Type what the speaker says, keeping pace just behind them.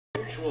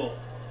usual.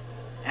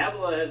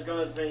 Avila has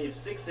gone as many as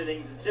 6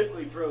 innings and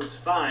typically throws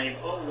 5.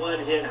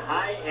 0-1 hit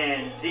high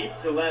and deep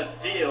to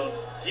left field.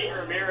 Gene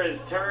Ramirez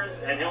turns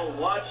and he'll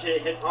watch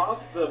it hit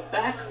off the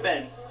back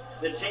fence,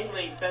 the chain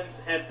link fence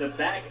at the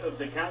back of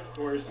the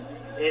concourse.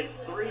 It's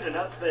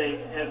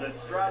 3-0 as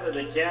Estrada,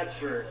 the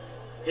catcher,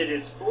 hit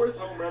his 4th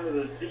home run of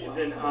the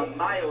season a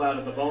mile out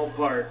of the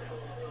ballpark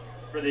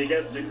for the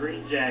Augusta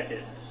Green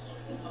Jackets.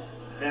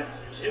 That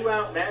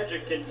 2-out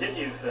magic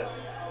continues though.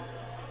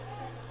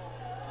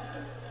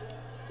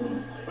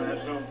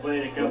 That's home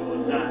plate a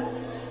couple of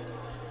times.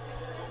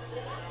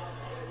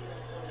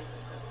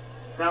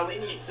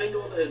 Paulini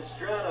singled,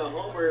 Estrada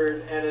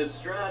homered, and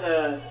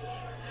Estrada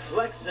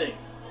flexing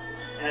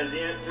as he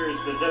enters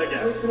the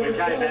dugout.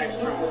 Makai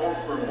Backstrom 0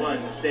 for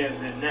 1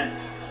 stands in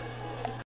next.